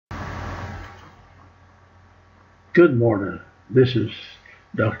Good morning. This is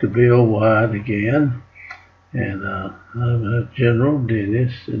Dr. Bill White again, and I'm a general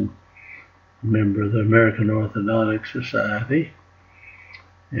dentist and member of the American Orthodontic Society,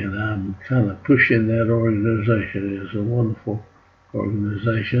 and I'm kind of pushing that organization. It's a wonderful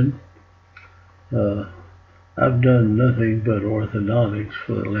organization. I've done nothing but orthodontics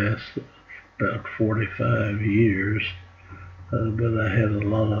for the last about 45 years, but I had a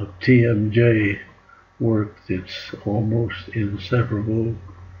lot of TMJ work that's almost inseparable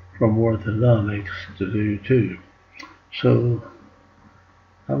from orthodontics to do too. So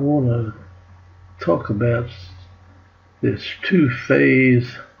I want to talk about this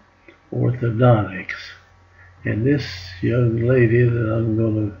two-phase orthodontics. And this young lady that I'm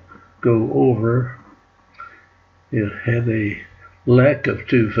going to go over, it had a lack of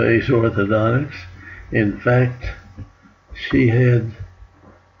two-phase orthodontics. In fact, she had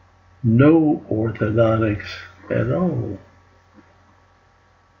no orthodontics at all.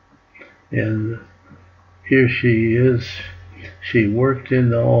 And here she is. She worked in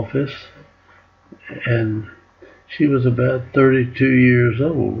the office, and she was about 32 years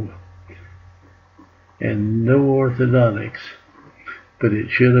old, and no orthodontics. But it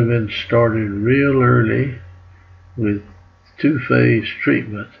should have been started real early with two-phase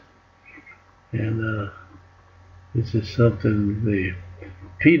treatment. And this is something the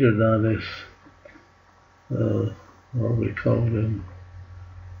pedodontists, what we call them,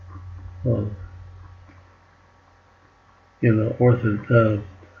 the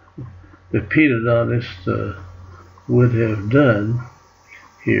pedodontists would have done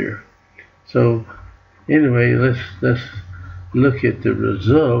here. So anyway, let's look at the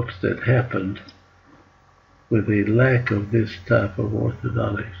results that happened with a lack of this type of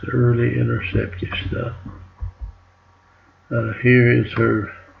orthodontics, early interceptive stuff. Here is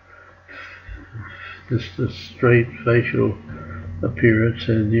her, just a straight facial appearance,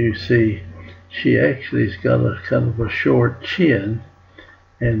 and you see she actually's got a kind of a short chin,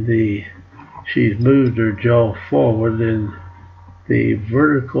 and she's moved her jaw forward, and the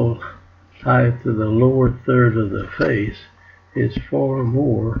vertical height of the lower third of the face is far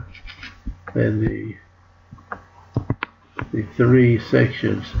more than the three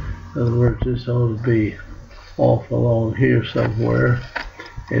sections. In other words, this ought to be off along here somewhere,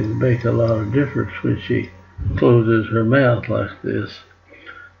 and make a lot of difference when she closes her mouth like this.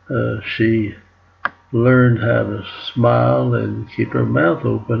 She learned how to smile and keep her mouth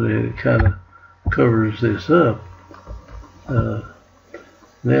open, and it kind of covers this up. Now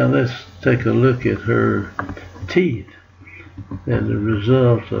let's take a look at her teeth and the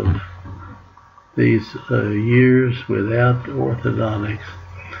result of these years without orthodontics.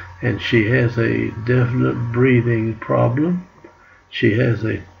 And she has a definite breathing problem. She's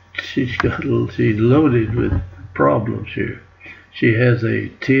loaded with problems here. She has a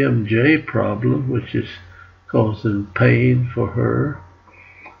TMJ problem, which is causing pain for her,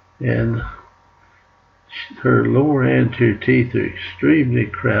 and her lower anterior teeth are extremely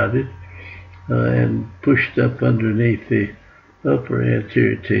crowded and pushed up underneath the upper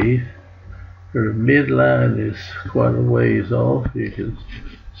anterior teeth. Her midline is quite a ways off. You can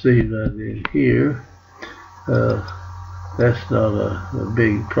see right in here. That's not a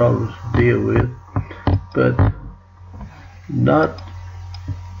big problem to deal with, but not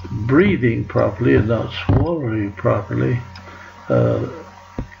breathing properly and not swallowing properly.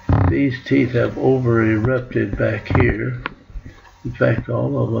 These teeth have over-erupted back here. In fact,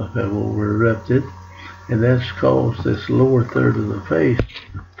 all of them have over-erupted, and that's caused this lower third of the face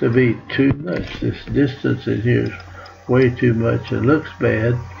to be too much. This distance in here is way too much. It looks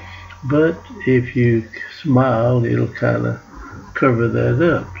bad, but if you smile, it'll kind of cover that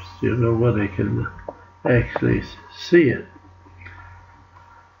up. So nobody can actually see it.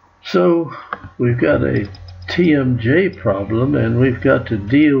 So we've got a TMJ problem, and we've got to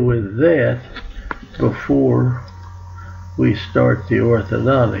deal with that before we start the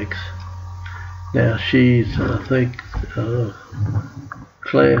orthodontics. Now she's, I think,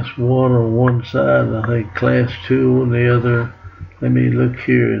 class 1 on one side, and I think class 2 on the other. Let me look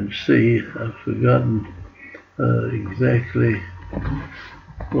here and see. I've forgotten exactly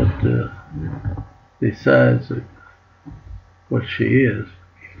what the size of what she is.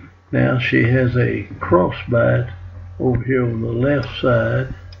 Now she has a crossbite over here on the left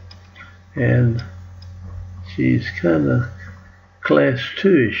side, and she's kind of class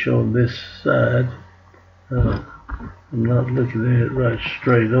 2-ish on this side. I'm not looking at it right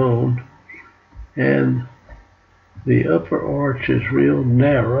straight on. And the upper arch is real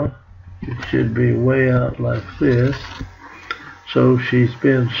narrow. It should be way out like this. So she's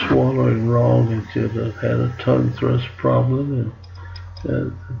been swallowing wrong and could have had a tongue thrust problem,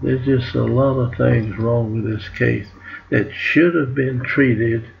 and there's just a lot of things wrong with this case that should have been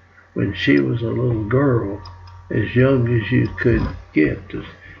treated when she was a little girl, as young as you could get, to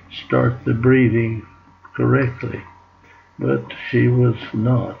start the breathing correctly. But she was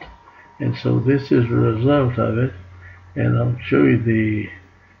not. And so this is a result of it. And I'll show you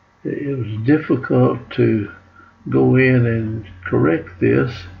it was difficult to go in and correct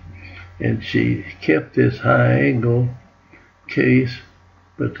this. And she kept this high angle case,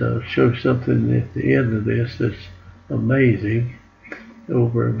 but I'll show something at the end of this that's amazing.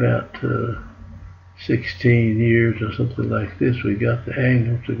 Over about 16 years or something like this, we got the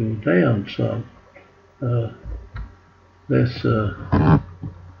angle to go down some. Let's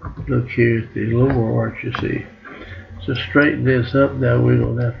look here at the lower arch, you see. So straighten this up now. We're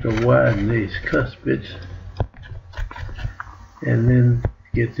going to have to widen these cuspids and then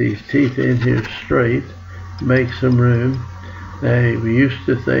get these teeth in here straight, make some room. Now, we used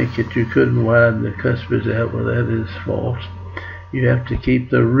to think that you couldn't widen the cuspids out. Well, that is false. You have to keep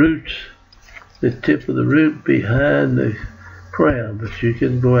the roots, the tip of the root behind the crown, but you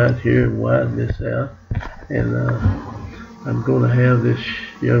can go out here and widen this out. And I'm going to have this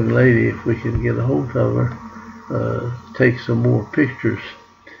young lady, if we can get a hold of her, take some more pictures.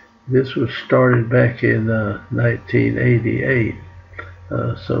 This was started back in 1988,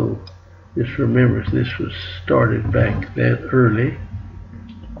 so just remember this was started back that early.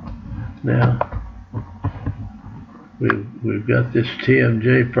 Now we've got this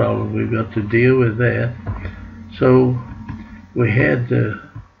TMJ problem. We've got to deal with that. So we had to.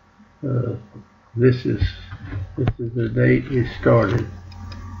 This is the date we started.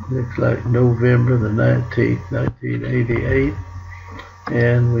 Looks like November the 19th, 1988.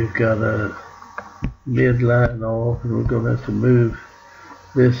 And we've got a midline off, and we're going to have to move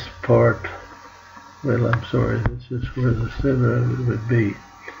this part. Well, I'm sorry, this is where the center of it would be.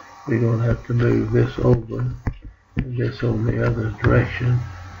 We're going to have to move this over and this on the other direction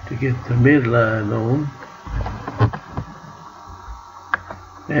to get the midline on.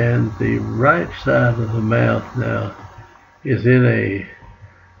 And the right side of the mouth now is in a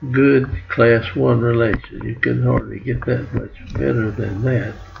good class 1 relation. You can hardly get that much better than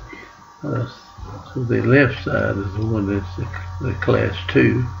that. So the left side is the one that's the class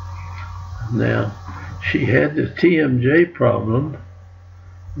 2. Now, she had the TMJ problem.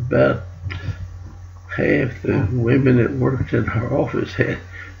 About half the women that worked in her office had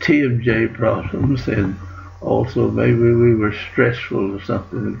TMJ problems, and also maybe we were stressful or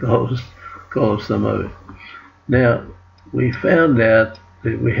something that caused some of it. Now, we found out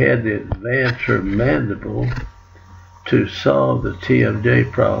that we had to advance her mandible to solve the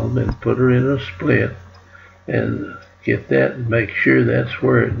TMJ problem and put her in a split and get that and make sure that's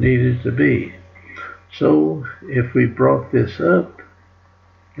where it needed to be. So if we brought this up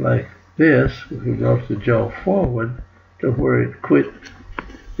like this, if we brought the jaw forward to where it quit,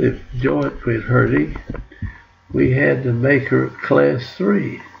 the joint quit hurting, we had to make her class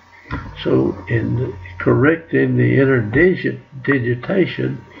 3. So in correcting the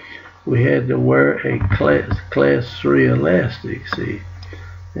interdigitation, we had to wear a class 3 elastic, see.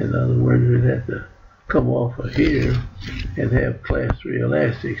 In other words, we'd have to come off of here and have class 3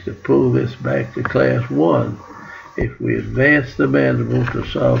 elastics to pull this back to class 1 if we advance the mandible to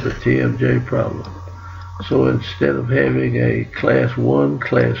solve the TMJ problem. So instead of having a class 1,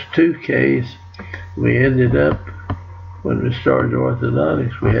 class 2 case, we ended up, when we started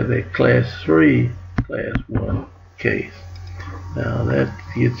orthodontics, we had a class 3, class 1 case. Now that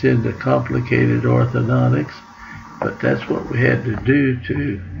gets into complicated orthodontics, but that's what we had to do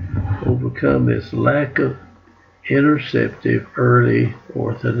to overcome this lack of interceptive early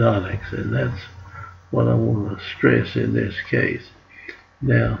orthodontics, and that's what I want to stress in this case.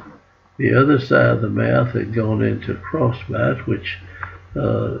 Now, the other side of the mouth had gone into crossbite, which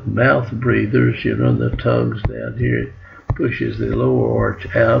mouth breathers, you run the tongues down here, it pushes the lower arch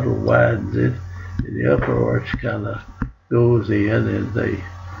out or widens it, and the upper arch kind of goes in, and they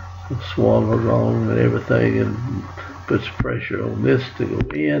swallow wrong and everything, and puts pressure on this to go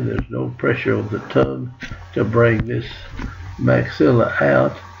in. There's no pressure on the tongue to bring this maxilla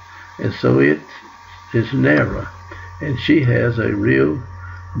out, and so it is narrow, and she has a real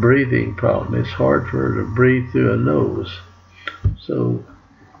breathing problem. It's hard for her to breathe through a nose. So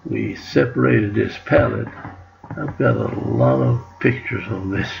we separated this palate. I've got a lot of pictures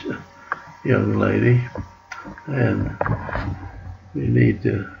on this young lady, and we need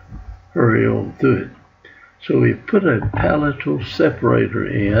to hurry on through it. So we put a palatal separator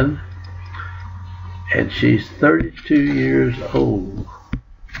in, and she's 32 years old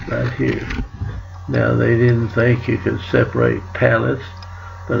right here. Now, they didn't think you could separate palates,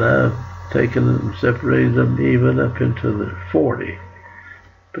 but I've taken them and separated them even up into the 40.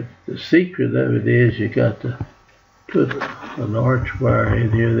 But the secret of it is you got to put an arch wire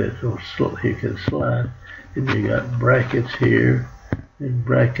in here that you can slide, and you got brackets here and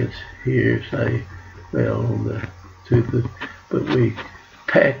brackets here, say, well, on the tooth, but we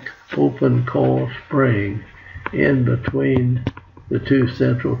packed open coil spring in between the two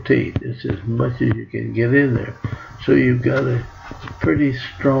central teeth. It's as much as you can get in there. So you've got a pretty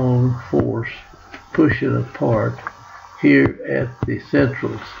strong force pushing apart here at the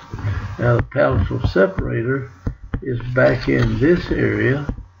centrals. Now the palatal separator is back in this area,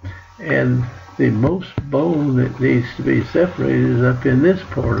 and the most bone that needs to be separated is up in this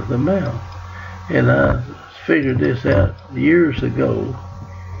part of the mouth. And I figured this out years ago,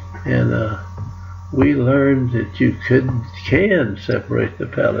 and we learned that you can separate the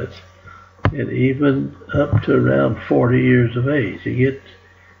palates, and even up to around 40 years of age. You get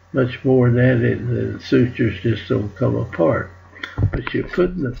much more than that, and the sutures just don't come apart. But you're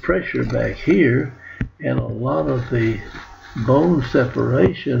putting the pressure back here, and a lot of the bone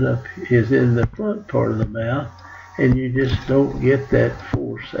separation up is in the front part of the mouth, and you just don't get that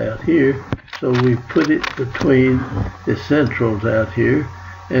force out here. So we put it between the centrals out here,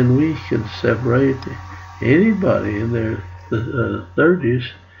 and we can separate anybody in their 30s.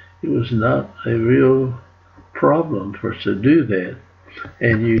 It was not a real problem for us to do that.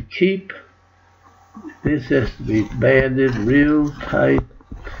 And you keep, this has to be banded real tight,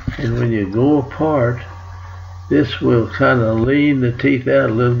 and when you go apart, this will kind of lean the teeth out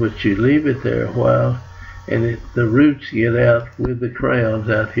a little, but you leave it there a while, and the roots get out with the crowns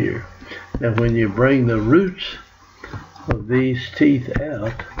out here. Now when you bring the roots of these teeth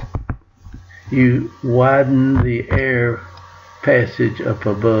out, you widen the air passage up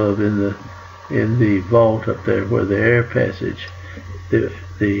above in the vault up there where the air passage.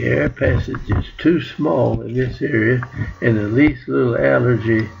 The air passage is too small in this area, and the least little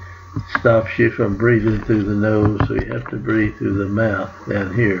allergy stops you from breathing through the nose, so you have to breathe through the mouth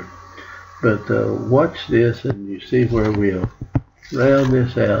down here. But watch this, and you see where we'll round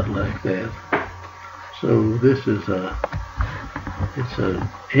this out like that. So this is it's an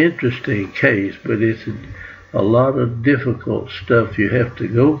interesting case, but it's a lot of difficult stuff you have to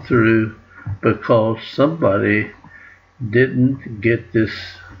go through because somebody didn't get this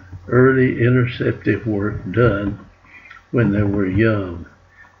early interceptive work done when they were young.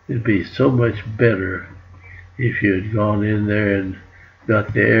 It'd be so much better if you had gone in there and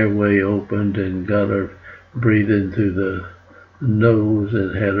got the airway opened and got her breathing through the nose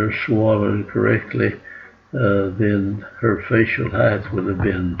and had her swallowed correctly. Then her facial height would have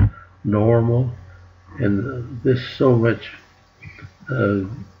been normal, and this so much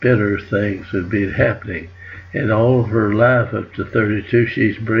better things would be happening. And all of her life up to 32,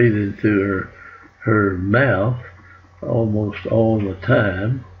 she's breathing through her mouth almost all the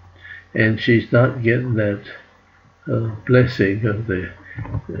time, and she's not getting that blessing of the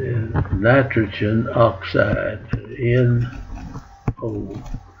nitrogen oxide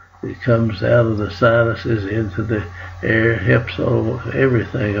it comes out of the sinuses into the air, helps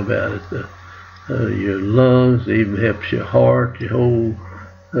everything about it. Your lungs, even helps your heart, your whole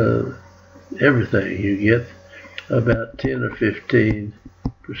everything. You get about 10 or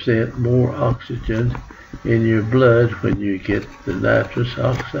 15% more oxygen in your blood when you get the nitrous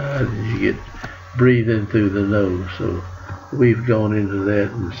oxide and you get breathing through the nose. So we've gone into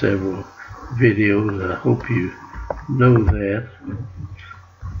that in several videos. I hope you know that.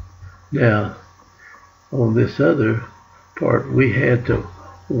 Now, on this other part, we had to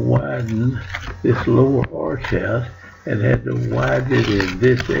widen this lower arch out and had to widen it in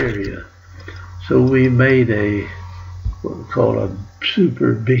this area. So we made what we call a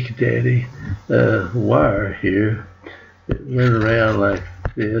super big daddy wire here that went around like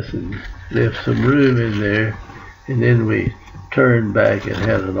this and left some room in there, and then we turned back and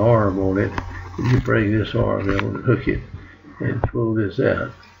had an arm on it, and you bring this arm in and hook it and pull this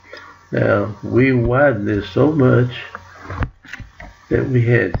out. Now we widened this so much that we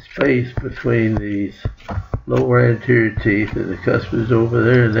had space between these lower anterior teeth and the cuspids over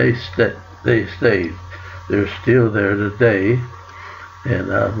there, and they stayed. They're still there today,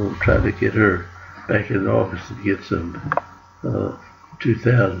 and I'm going to try to get her back in the office and get some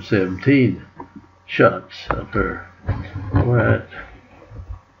 2017 shots of her. All right.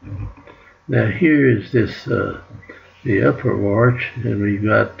 Now here is this the upper arch, and we've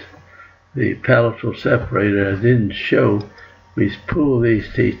got the palatal separator. I didn't show. We pull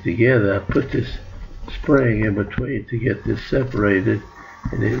these teeth together. I put this spring in between to get this separated,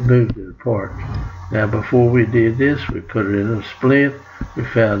 and it moved it apart. Now before we did this, we put it in a splint. We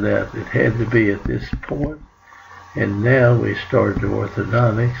found out it had to be at this point, and now we started the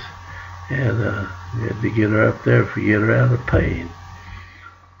orthodontics, and we had to get her up there if we get her out of pain.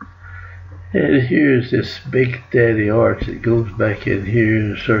 And here's this big daddy arch that goes back in here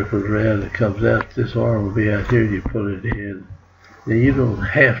and circles around and comes out. This arm will be out here and you pull it in. Now you don't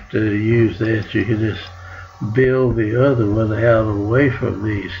have to use that. You can just build the other one out away from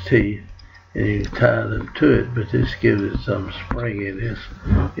these teeth and you can tie them to it, but this gives it some springiness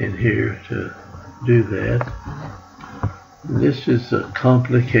in here to do that. This is a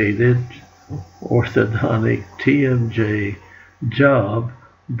complicated orthodontic TMJ job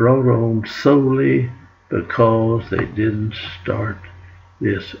brought on solely because they didn't start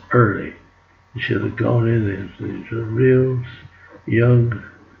this early. You should have gone in as a real young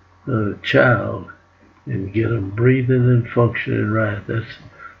child and get them breathing and functioning right. That's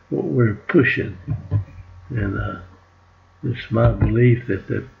what we're pushing. And it's my belief that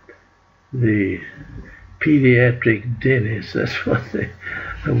the pediatric dentists, that's what they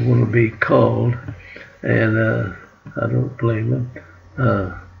want to be called, and I don't blame them,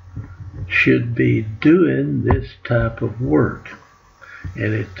 should be doing this type of work.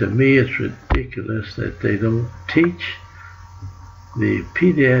 And to me it's ridiculous that they don't teach the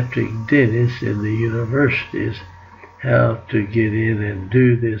pediatric dentists in the universities how to get in and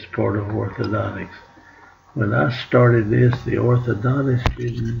do this part of orthodontics. When I started this, the orthodontists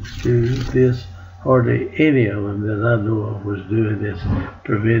didn't do this. Hardly any of them that I know of was doing this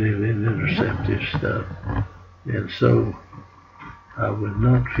preventive and interceptive stuff. And so I would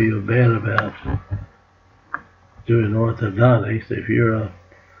not feel bad about doing orthodontics if you're a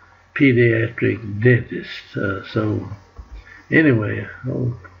pediatric dentist. So anyway, I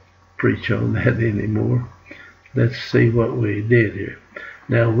won't preach on that anymore. Let's see what we did here.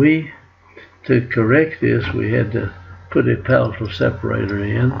 Now to correct this, we had to put a palatal separator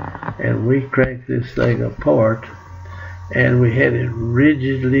in, and we cranked this thing apart, and we had it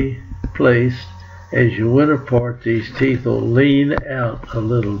rigidly placed. As you went apart, these teeth will lean out a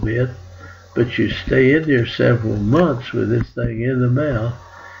little bit, but you stay in there several months with this thing in the mouth,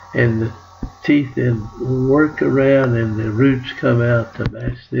 and the teeth then work around and the roots come out to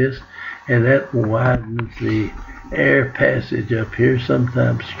match this, and that widens the air passage up here,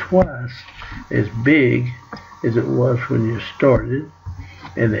 sometimes twice as big as it was when you started.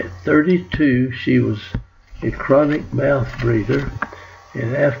 And at 32, she was a chronic mouth breather,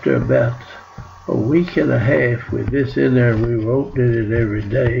 and after about a week and a half with this in there, we were opening it every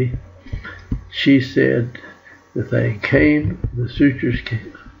day, she said the thing came, the sutures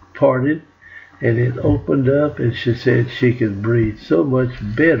parted, and it opened up, and she said she could breathe so much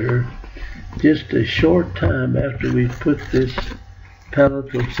better just a short time after we put this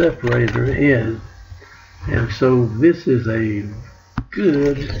palatal separator in. And so this is a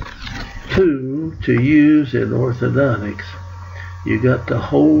good tool to use in orthodontics. You got to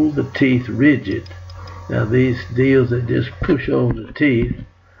hold the teeth rigid. Now these deals that just push on the teeth,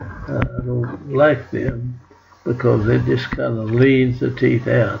 I don't like them because it just kind of leans the teeth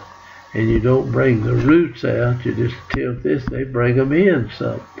out, and you don't bring the roots out, you just tilt this, they bring them in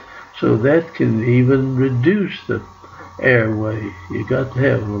some. So that can even reduce the airway. You got to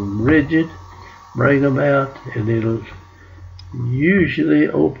have them rigid, bring them out, and it'll usually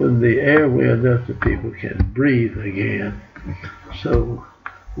open the airway enough that people can breathe again. So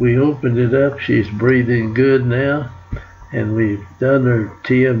we opened it up. She's breathing good now, and we've done her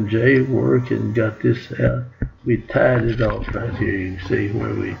TMJ work and got this out. We tied it off right here. You can see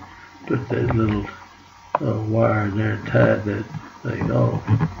where we put that little wire in there and tied that thing off.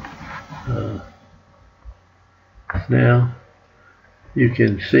 Now you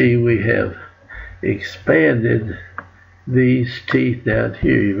can see we have expanded these teeth out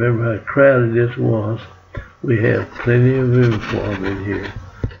here. You remember how crowded this was? We have plenty of room for them in here.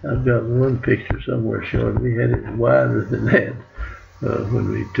 I've got one picture somewhere showing we had it wider than that when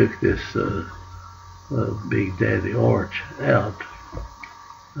we took this big daddy arch out.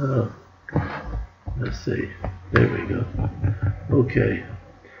 Let's see. There we go. Okay.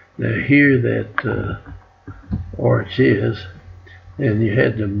 Now here that arch is, and you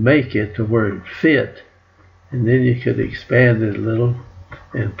had to make it to where it fit, and then you could expand it a little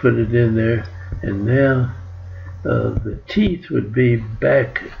and put it in there, and now the teeth would be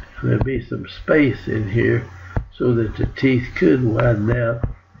back. There'd be some space in here so that the teeth could widen out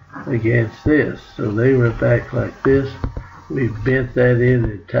against this. So they were back like this. We bent that in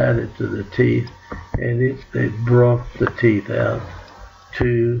and tied it to the teeth, and they brought the teeth out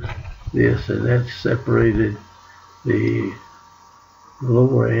to this, and that separated the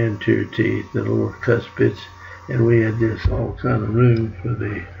lower anterior teeth, the lower cuspids, and we had this all kind of room for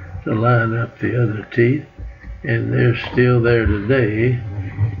to line up the other teeth, and they're still there today.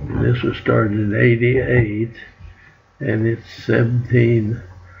 And this was started in '88, and it's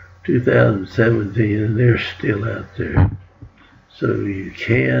 2017, and they're still out there. So you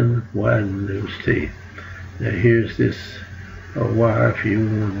can widen those teeth. Now here's this wire. If you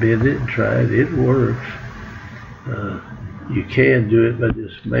want to bend it and try it, it works. You can do it by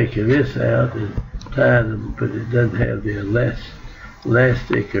just making this out and tying them, but it doesn't have the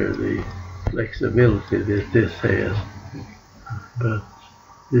elastic or the flexibility that this has. But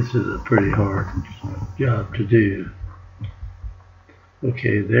this is a pretty hard job to do.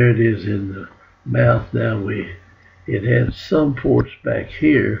 Okay, there it is in the mouth. Now it has some force back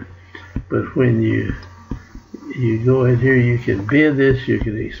here, but when you go in here, you can bend this, you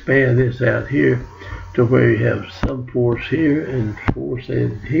can expand this out here to where you have some force here and force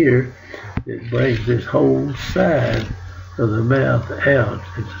in here that brings this whole side of the mouth out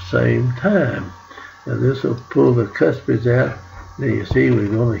at the same time. Now this will pull the cuspids out. Now you see we're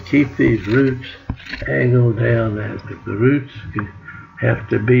going to keep these roots angled down. That the roots have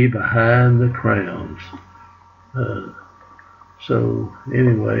to be behind the crowns. So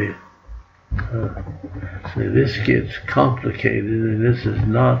anyway, so this gets complicated, and this is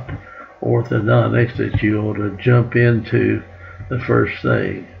not orthodontics that you ought to jump into the first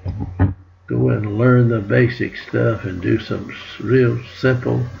thing. Go and learn the basic stuff and do some real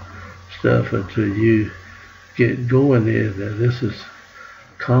simple stuff until you get going in. Now this is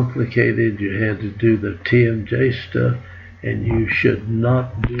complicated. You had to do the TMJ stuff, and you should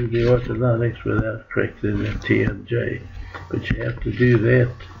not do the orthodontics without correcting the TMJ. But you have to do that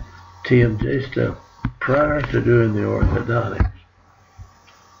TMJ stuff prior to doing the orthodontics.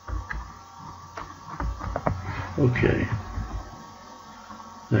 Okay.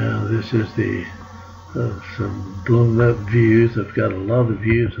 Now this is the some blown up views. I've got a lot of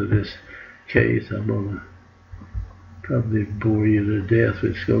views of this case. I'm going to probably bore you to death.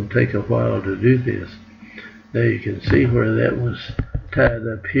 It's going to take a while to do this. Now you can see where that was tied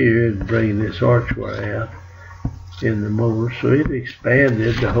up here and bringing this arch wire out in the molar. So it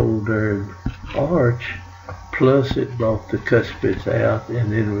expanded the whole darn arch, plus it brought the cuspids out,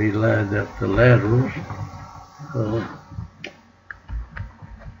 and then we lined up the laterals.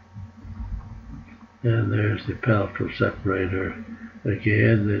 And there's the palatal separator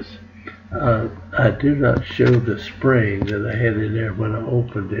again. This I do not show the spring that I had in there when I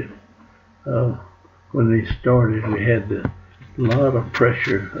opened it. When we started, we had a lot of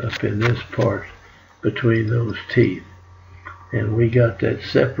pressure up in this part between those teeth, and we got that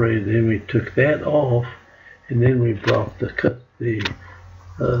separated. Then we took that off, and then we brought the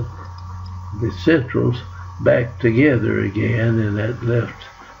centrals back together again, and that left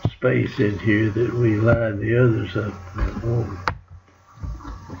space in here that we lined the others up on.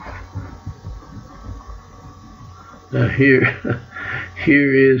 Now here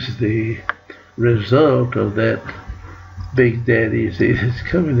is the result of that big daddy. See, it's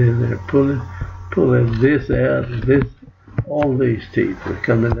coming in there, pulling this out, and all these teeth are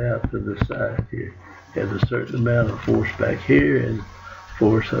coming out to the side here. Had a certain amount of force back here and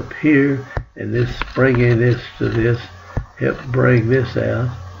force up here, and this bringing this to this help bring this out.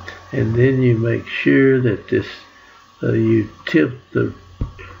 And then you make sure that this you tip the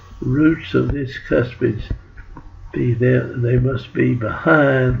roots of this cuspids. They must be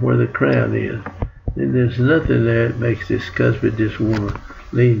behind where the crown is. Then there's nothing there that makes this cuspid just want to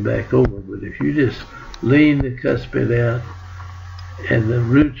lean back over. But if you just lean the cuspid out and the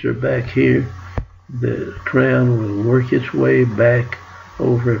roots are back here, the crown will work its way back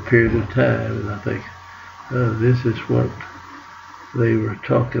over a period of time. And I think this is what they were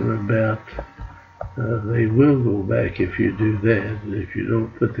talking about. They will go back if you do that, if you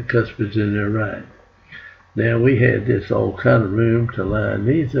don't put the cuspids in there right. Now we had this all kind of room to line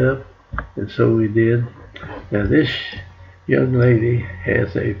these up, and so we did. Now this young lady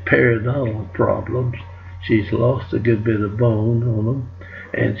has a periodontal problems. She's lost a good bit of bone on them,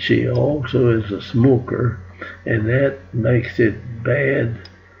 and she also is a smoker, and that makes it bad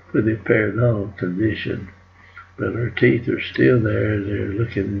for the periodontal condition. But her teeth are still there, they're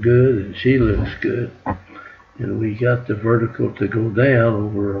looking good, and she looks good. And we got the vertical to go down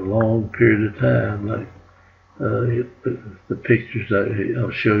over a long period of time, like the pictures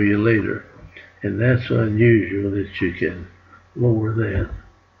I'll show you later. And that's unusual that you can lower that.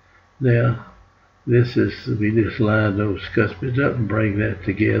 Now, this is, we just line those cuspids up and bring that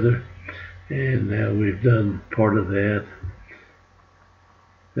together. And now we've done part of that.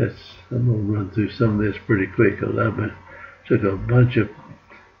 I'm going to run through some of this pretty quick because I took a bunch of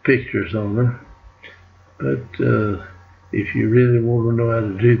pictures on her. But if you really want to know how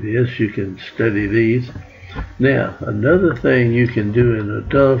to do this, you can study these. Now, another thing you can do in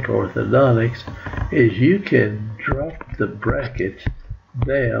adult orthodontics is you can drop the brackets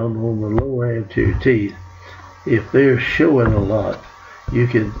down on the lower anterior teeth. If they're showing a lot, you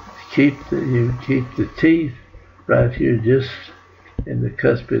can keep the teeth right here just in the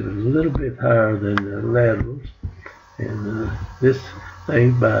cuspid a little bit higher than the laterals, and this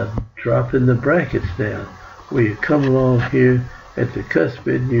thing by dropping the brackets down. Where you come along here at the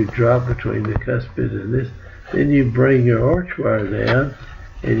cuspid, you drop between the cuspid and this, then you bring your arch wire down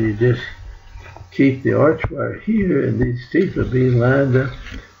and you just keep the arch wire here, and these teeth will be lined up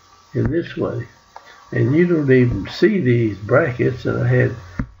in this way. And you don't even see these brackets, and I had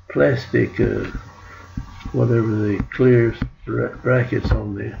plastic, whatever the clear brackets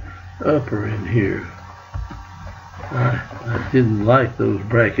on the upper in here. I didn't like those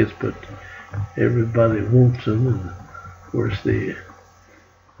brackets, but everybody wants them, and of course the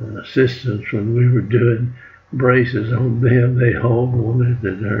assistants, when we were doing braces on them, they all wanted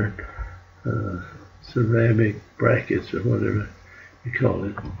the darn ceramic brackets or whatever you call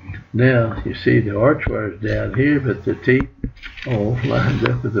it. Now you see the arch wire's down here, but the teeth all lined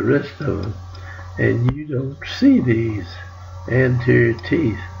up with the rest of them, and you don't see these anterior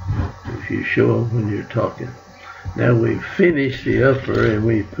teeth if you show them when you're talking. Now we've finished the upper and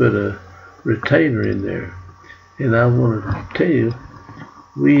we put a retainer in there, and I want to tell you,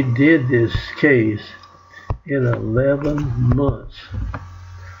 we did this case in 11 months.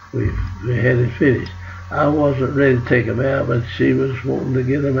 We had it finished. I wasn't ready to take them out, but she was wanting to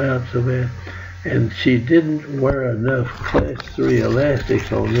get them out so bad, and she didn't wear enough class 3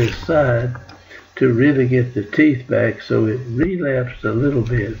 elastics on this side to really get the teeth back, so it relapsed a little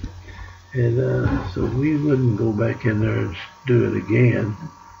bit, and so we wouldn't go back in there and do it again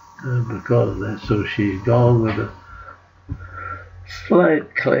because of that. So she's gone with a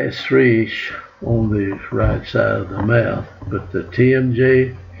slight class 3-ish on the right side of the mouth, but the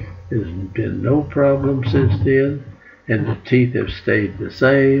TMJ has been no problem since then, and the teeth have stayed the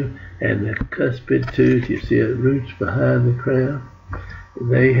same, and the cuspid tooth, you see it roots behind the crown,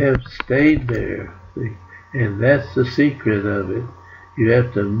 they have stayed there, see? And that's the secret of it. You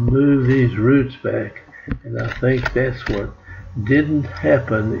have to move these roots back, and I think that's what didn't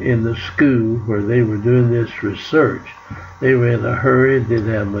happen in the school where they were doing this research. They were in a hurry,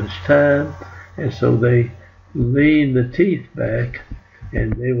 didn't have much time, and so they leaned the teeth back,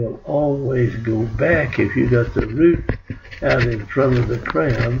 and they will always go back. If you got the root out in front of the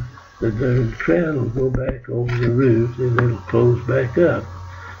crown, the crown will go back over the root and it'll close back up.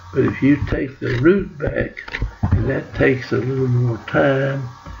 But if you take the root back, and that takes a little more time,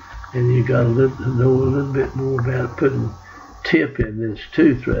 and you got to know a little bit more about putting tip in this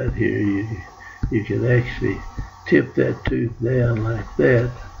tooth right here. You can actually tip that tooth down like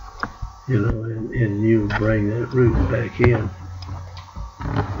that, you know, and you bring that root back in.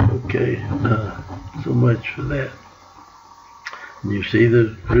 Okay, so much for that. You see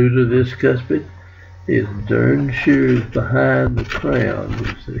the root of this cuspid is darn sure behind the crown,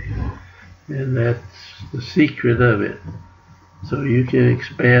 you see, and that's the secret of it. So you can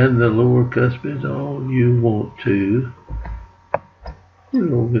expand the lower cuspid all you want to, you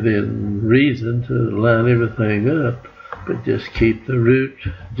know, within reason to line everything up, but just keep the root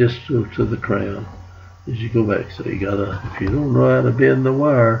just to the crown as you go back. So you gotta, if you don't know how to bend the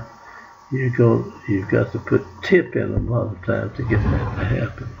wire, you've got to put tip in them a lot of times to get that to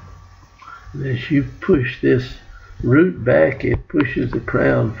happen. And as you push this root back, it pushes the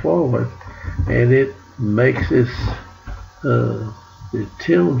crown forward, and it makes this, it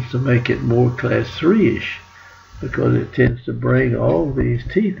tends to make it more class 3-ish, because it tends to bring all these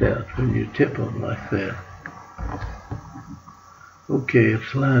teeth out when you tip them like that. Okay,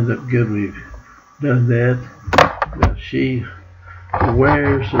 it's lined up good. We've done that. Now she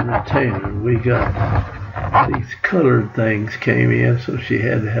wears a retainer. We got these colored things came in, so she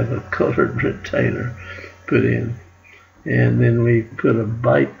had to have a colored retainer put in. And then we put a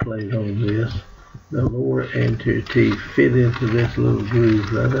bite plate on this. The lower anterior teeth fit into this little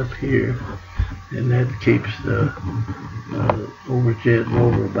groove right up here, and that keeps the overjet and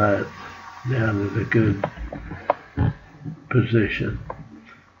overbite down at a good position.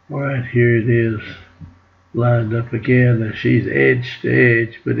 Alright, here it is lined up again, and she's edge to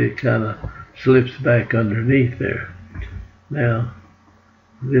edge, but it kind of slips back underneath there. Now,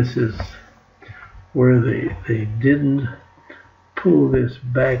 this is where they didn't pull this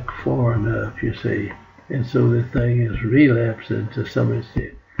back far enough, you see, and so the thing is relapsing to some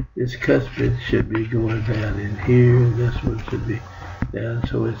extent. this cuspid should be going down in here, and this one should be down,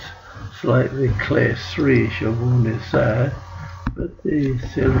 so it's slightly class 3-ish over on this side, but the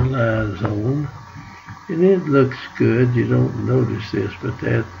center line's on, and it looks good. You don't notice this, but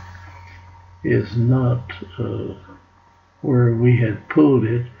that is not where we had pulled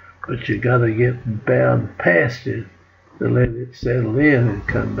it, but you got to get bound past it to let it settle in and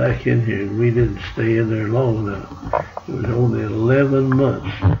come back in here. And we didn't stay in there long enough. It was only 11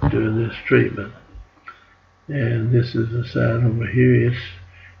 months doing this treatment. And this is the side over here.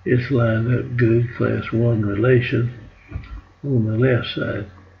 It's lined up good, class 1 relation on the left side.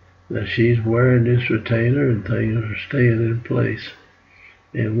 Now she's wearing this retainer and things are staying in place.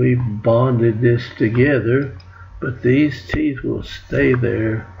 And we bonded this together, but these teeth will stay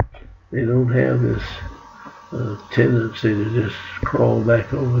there. They don't have this tendency to just crawl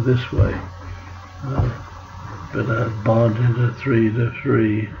back over this way. But I bonded a 3 to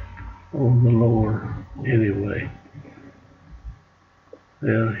 3 on the lower anyway.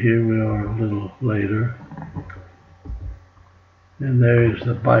 Now here we are a little later. And there's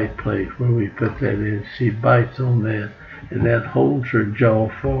the bite plate where we put that in. She bites on that, and that holds her jaw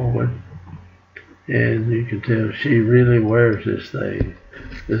forward. And you can tell she really wears this thing.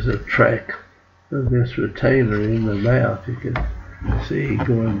 There's a track of this retainer in the mouth. You can see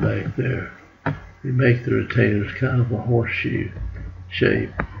going back there. We make the retainers kind of a horseshoe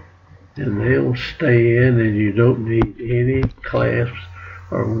shape. And they'll stay in, and you don't need any clasps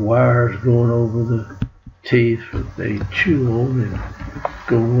or wires going over the teeth. They chew on and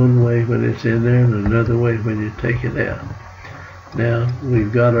go one way when it's in there and another way when you take it out. Now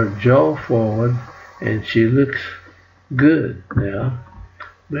we've got her jaw forward, and she looks good now,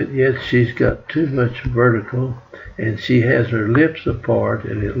 but yet she's got too much vertical, and she has her lips apart,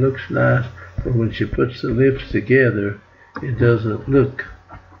 and it looks nice, but when she puts the lips together, it doesn't look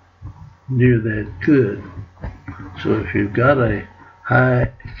near that good. So if you've got a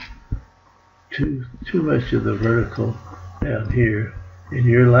high, too much of the vertical down here, and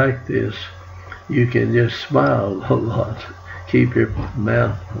you're like this, you can just smile a lot, keep your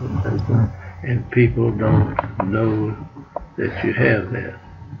mouth open, and people don't know that you have that.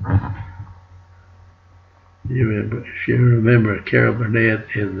 If you remember, Carol Burnett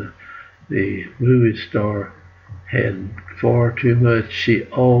in the movie star had far too much. She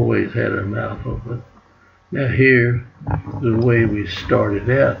always had her mouth open. Now here, the way we started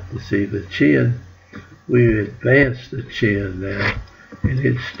out, you see the chin, we've advanced the chin now, and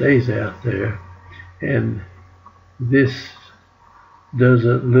it stays out there. And this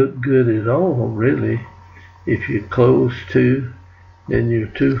doesn't look good at all, really. If you close too, then you're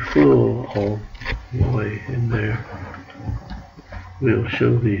too full all the way in there. We'll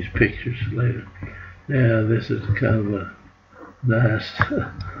show these pictures later. Now this is kind of a nice,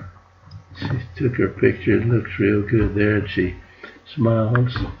 she took her picture, it looks real good there, and she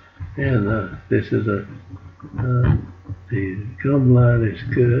smiles. And this is the gum line is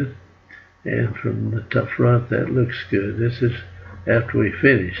good, and from the top front that looks good. This is after we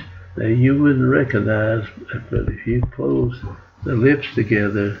finish. Now you wouldn't recognize, but if you close the lips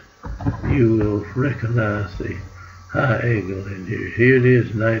together, you will recognize the high angle in here. Here it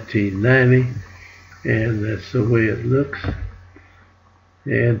is, 1990, and that's the way it looks.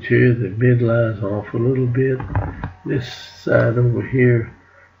 And here the midline's off a little bit. This side over here,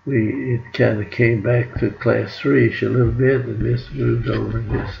 it kind of came back to class 3-ish a little bit, and this moved over to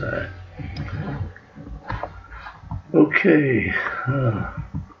this side. Okay,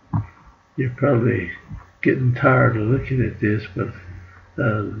 you're probably getting tired of looking at this, but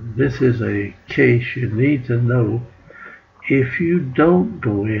this is a case you need to know. If you don't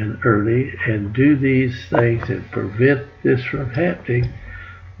go in early and do these things and prevent this from happening,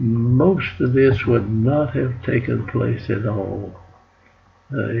 most of this would not have taken place at all.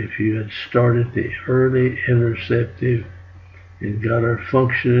 If you had started the early interceptive and got her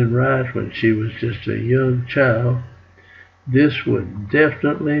functioning right when she was just a young child, this would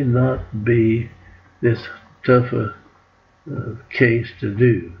definitely not be this tough a case to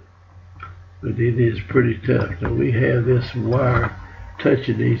do. But it is pretty tough. Now we have this wire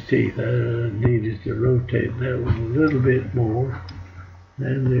touching these teeth. I needed to rotate that one a little bit more,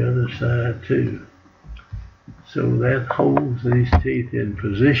 and the other side too. So that holds these teeth in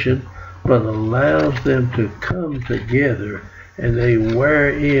position, but allows them to come together, and they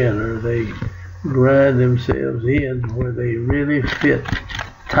wear in, or they grind themselves in where they really fit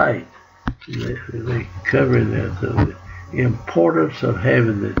tight. They cover that. So the importance of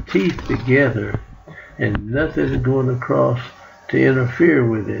having the teeth together and nothing going across to interfere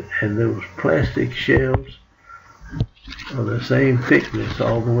with it, and those plastic shells are the same thickness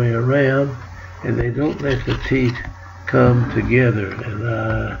all the way around, and they don't let the teeth come together, and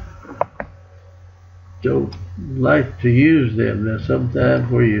I don't like to use them. Now sometimes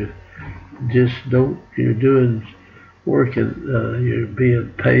where you just don't, you're doing working, you're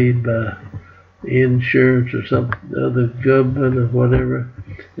being paid by insurance or some other government or whatever,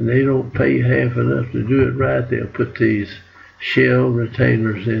 and they don't pay half enough to do it right, they'll put these shell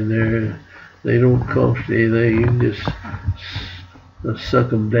retainers in there. They don't cost anything. You can just suck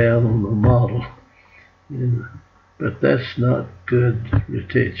them down on the model. But that's not good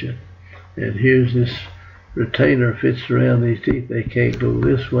retention. And here's this retainer fits around these teeth. They can't go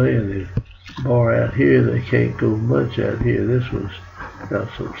this way, and the bar out here, they can't go much out here. This one's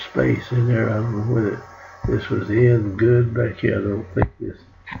got some space in there. I don't know whether this was in good back here. I don't think this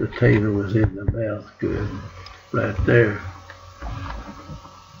retainer was in the mouth good right there.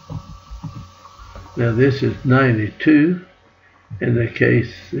 Now this is 92, and the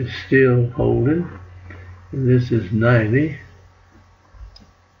case is still holding. And this is 90.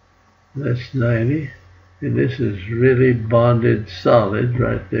 That's 90. And this is really bonded solid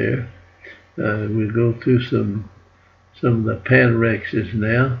right there. We'll go through some of the Panorexes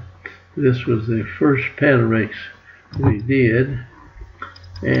now. This was the first Panorex we did,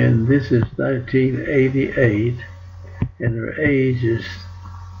 and this is 1988, and her age is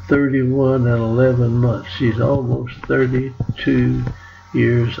 31 and 11 months. She's almost 32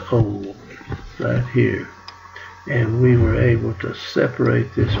 years old right here, and we were able to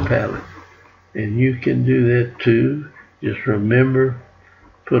separate this palate, and you can do that too. Just remember,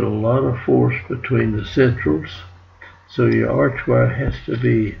 put a lot of force between the centrals, so your arch wire has to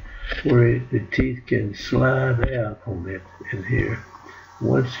be where the teeth can slide out on it in here.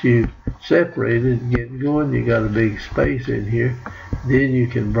 Once you separate it and get going, you got a big space in here, then you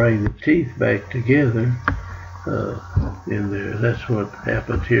can bring the teeth back together in there. That's what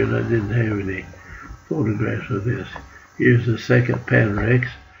happened here, and I didn't have any photographs of this. Here's the second Panorex,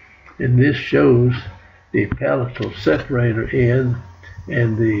 and this shows the palatal separator end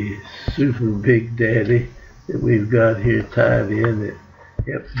and the super big daddy that we've got here tied in that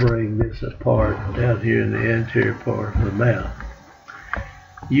helped bring this apart down here in the anterior part of the mouth.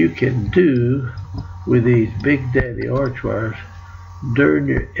 You can do with these big daddy arch wires darn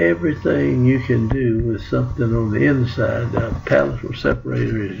near everything you can do with something on the inside. Now, palatal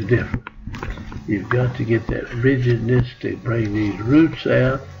separator is different. You've got to get that rigidness to bring these roots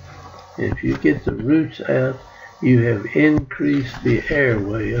out. If you get the roots out, you have increased the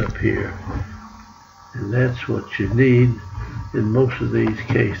airway up here. And that's what you need in most of these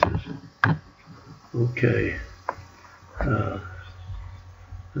cases. Okay.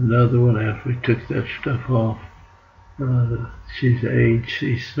 Another one after we took that stuff off. She's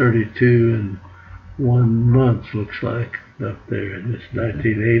 32 and 1 month, looks like, up there, and it's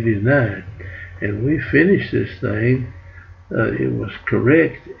 1989. And we finished this thing. It was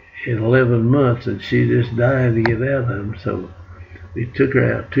correct in 11 months, and she just died to get out of them. So we took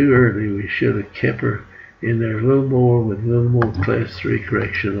her out too early. We should have kept her in there a little more with a little more class 3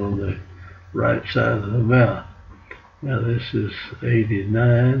 correction on the right side of the mouth. Now this is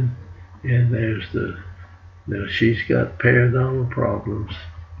 89, and there's now she's got periodontal problems,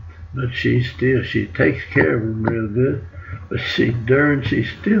 but she takes care of them real good, but she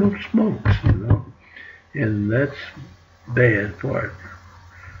still smokes, you know, and that's bad for it.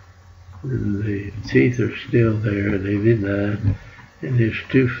 And the teeth are still there at 89, and it's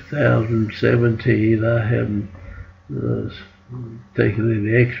 2017. I haven't taken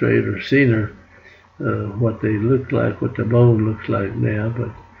any x-rays or seen her, what they look like, what the bone looks like now,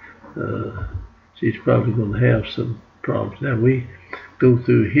 but she's probably going to have some problems. Now we go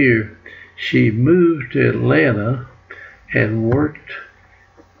through here. She moved to Atlanta and worked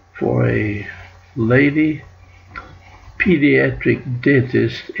for a lady pediatric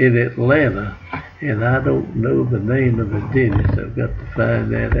dentist in Atlanta, and I don't know the name of the dentist. I've got to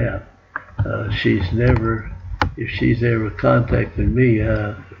find that out. If she's ever contacted me,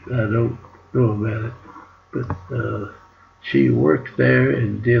 I don't know about it, but she worked there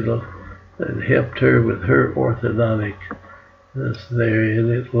and and helped her with her orthodontic there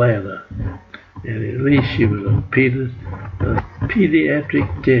in Atlanta. And at least she was a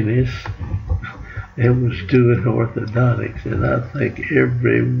pediatric dentist and was doing orthodontics, and I think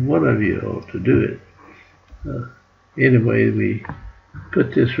every one of you ought to do it. Anyway, we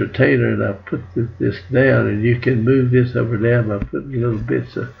put this retainer, and I put this down, and you can move this up or down by putting little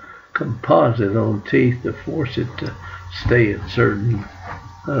bits of composite on teeth to force it to stay in certain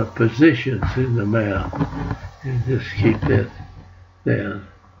positions in the mouth, and just keep that down.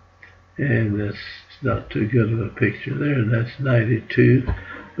 And that's not too good of a picture there. That's 92.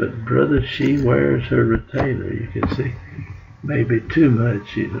 But brother, she wears her retainer. You can see maybe too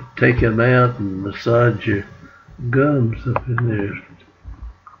much. You take them out and massage your gums up in there.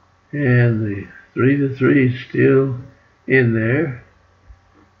 And the 3 to 3 is still in there.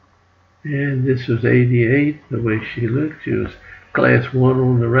 And this was 88, the way she looked. She was class 1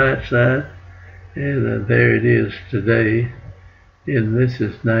 on the right side. And there it is today. And this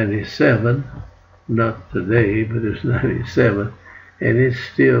is 97. Not today, but it's 97. And it's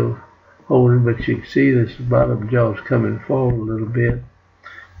still holding, but you can see this bottom jaw's coming forward a little bit.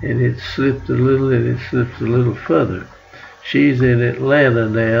 And it slipped a little, and it slips a little further. She's in Atlanta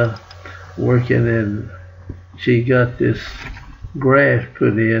now, working, and she got this graft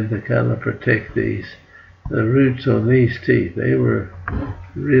put in to kind of protect the roots on these teeth. They were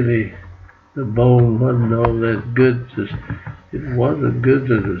really, the bone wasn't all that good. It wasn't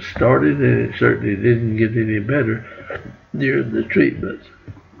good as it started, and it certainly didn't get any better during the treatment.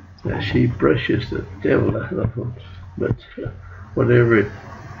 She brushes the devil out of them, but whatever it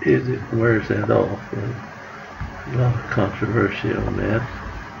is, it wears that off. A lot of controversy on that.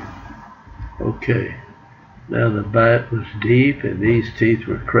 Okay, now the bite was deep, and these teeth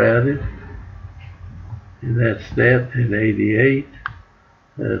were crowded, and that's that in 88.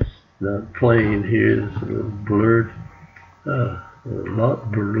 That's not plain here, it's a little blurred, a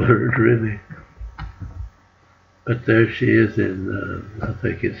lot blurred really. But there she is in, I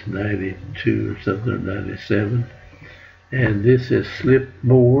think it's 92 or something, or 97. And this has slipped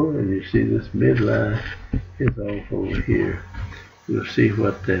more, and you see this midline is off over here. We'll see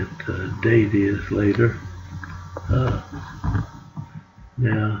what that date is later.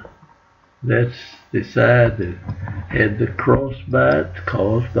 Now, that's the side that had the cross bite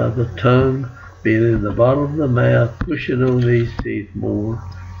caused by the tongue being in the bottom of the mouth, pushing on these teeth more,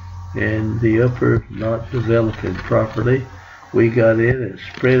 and the upper not developing properly. We got in and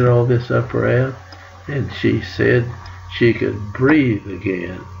spread all this upper out, and she said she could breathe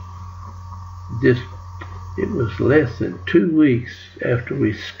again. It was less than 2 weeks after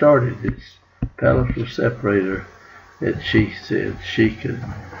we started this palatal separator that she said she could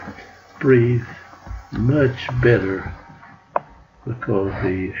breathe much better because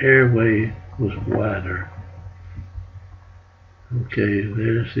the airway was wider. Okay,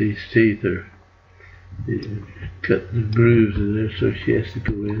 there's these teeth are cut the grooves in there, so she has to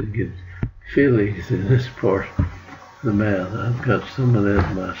go in and get fillings in this part of the mouth. I've got some of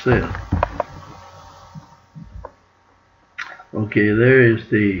that myself. Okay, there is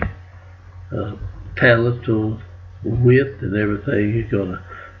the palatal width and everything. You're going to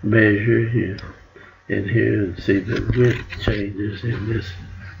measure here and here and see the width changes in this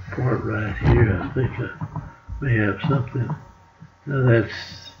part right here. I think I may have something. Now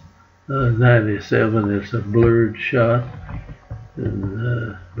that's 97. It's a blurred shot,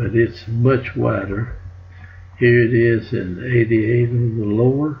 and, but it's much wider. Here it is in 88 on the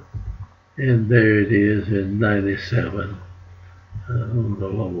lower, and there it is in 97 on the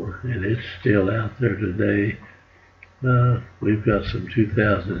lower, and it's still out there today. We've got some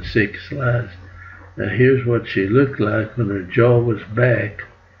 2006 slides. Now here's what she looked like when her jaw was back,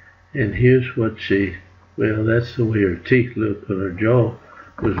 and here's what well, that's the way her teeth looked when her jaw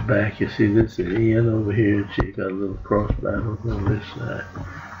was back. You see this at the end over here, and she got a little crossbite over on this side.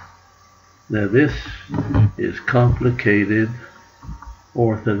 Now this is complicated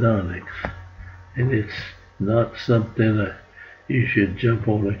orthodontics, and it's not something you should jump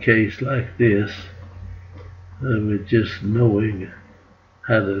on a case like this with just knowing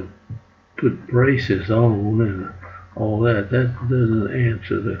how to put braces on and all that. That doesn't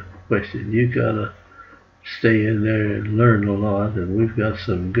answer the question. You gotta stay in there and learn a lot, and we've got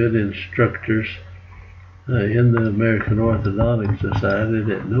some good instructors in the American Orthodontic Society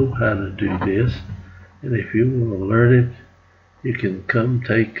that know how to do this, and if you want to learn it, you can come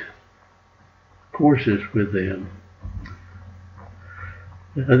take courses with them.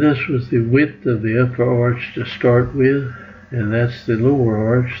 Now this was the width of the upper arch to start with, and that's the lower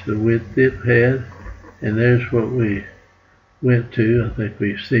arch, the width it had, and there's what we went to. I think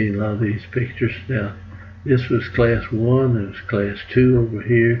we've seen a lot of these pictures now. This was class 1, and it's class 2 over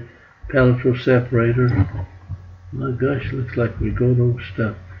here. Palatal separator. My gosh, looks like we're going over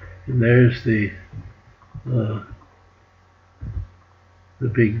stuff. And there's the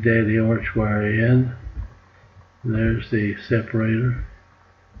big daddy arch wire end. And there's the separator.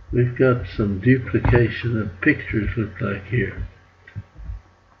 We've got some duplication of pictures look like here.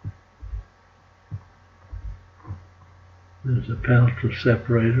 There's a palatal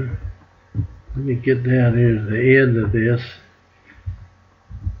separator. Let me get down here to the end of this.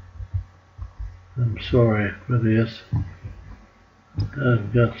 I'm sorry for this.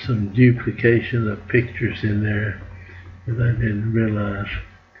 I've got some duplication of pictures in there that I didn't realize.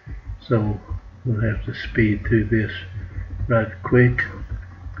 So we'll have to speed through this right quick.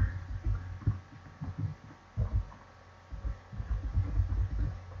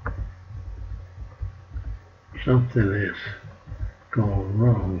 Something is going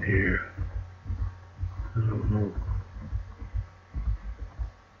wrong here. I don't know.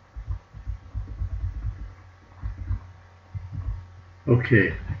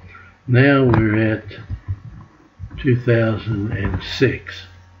 Okay, now we're at 2006.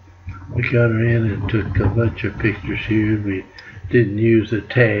 We got her in and took a bunch of pictures here. We didn't use a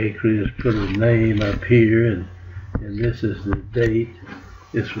tag. We just put a name up here, and this is the date.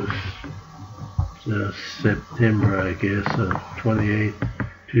 This was September, I guess, of 28,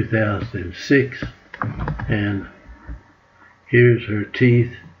 2006. And here's her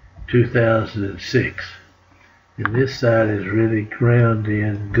teeth, 2006. And this side is really ground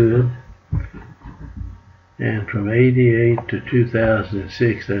in good. And from 88 to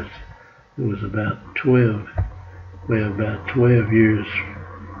 2006, it was about 12 years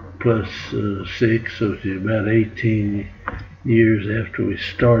plus 6, so it's about 18 years after we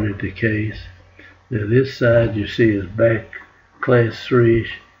started the case. Now this side you see is back class 3.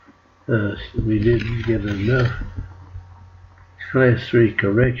 We didn't get enough class 3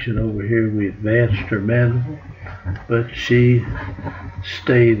 correction over here. We advanced her mandible, but she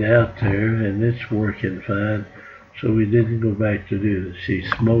stayed out there and it's working fine, so we didn't go back to do this. She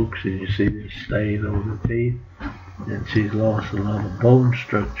smokes, and you see this stain on the teeth, and she's lost a lot of bone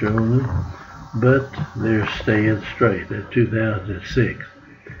structure on them, but they're staying straight at 2006.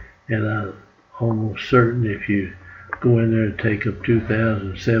 And I'm almost certain if you go in there and take up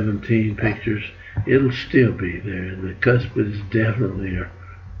 2017 pictures, it'll still be there, and the cuspids definitely are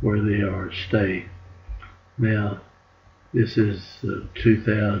where they are to stay. Now, this is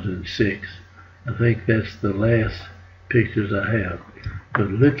 2006. I think that's the last pictures I have.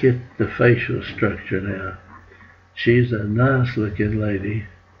 But look at the facial structure now. She's a nice looking lady.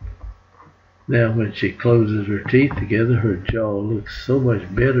 Now when she closes her teeth together, her jaw looks so much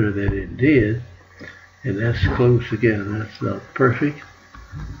better than it did. And that's close together. That's not perfect,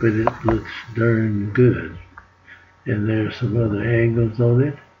 but it looks darn good. And there's some other angles on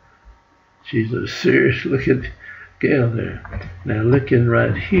it. She's a serious looking gal there. Now looking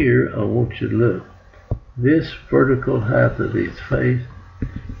right here, I want you to look. This vertical height of his face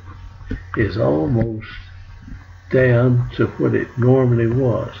is almost down to what it normally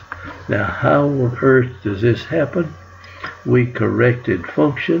was. Now how on earth does this happen? We corrected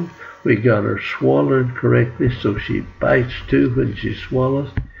function. We got her swallowed correctly, so she bites too when she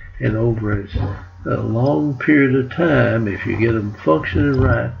swallows, and over a long period of time, if you get them functioning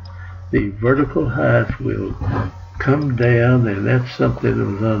right, the vertical height will come down, and that's something that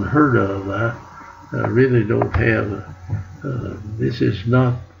was unheard of. I really don't have, this is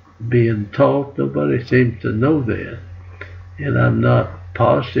not being taught. Nobody seems to know that, and I'm not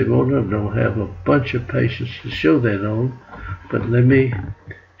positive on it. I don't have a bunch of patients to show that on, but let me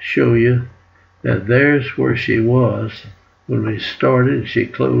show you that there's where she was when we started. She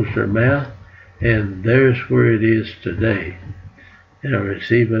closed her mouth, and there's where it is today. Or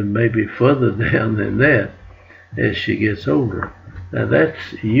it's even maybe further down than that as she gets older. Now that's,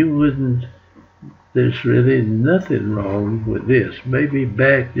 there's really nothing wrong with this. Maybe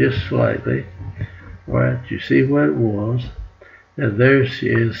back just slightly. Right, you see what it was. And there she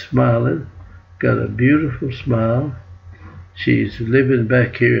is smiling, got a beautiful smile. She's living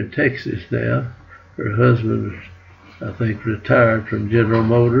back here in Texas now. Her husband, I think, retired from General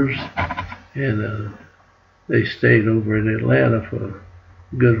Motors, and they stayed over in Atlanta for a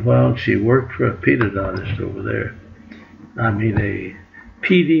good while. She worked for a pedodontist over there. I mean a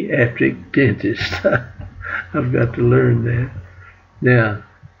pediatric dentist. I've got to learn that. Now,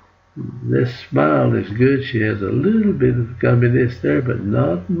 this smile is good. She has a little bit of gumminess there, but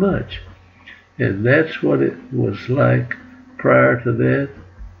not much. And that's what it was like prior to that.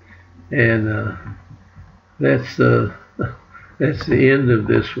 And that's the end of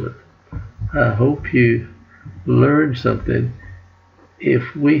this one. I hope you learned something.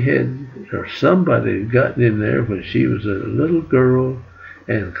 If we had, or somebody had gotten in there when she was a little girl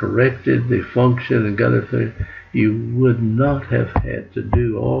and corrected the function and got it there, you would not have had to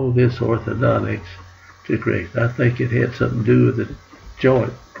do all this orthodontics to correct. I think it had something to do with the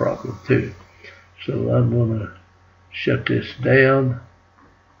joint problem too. So I'm going to shut this down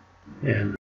and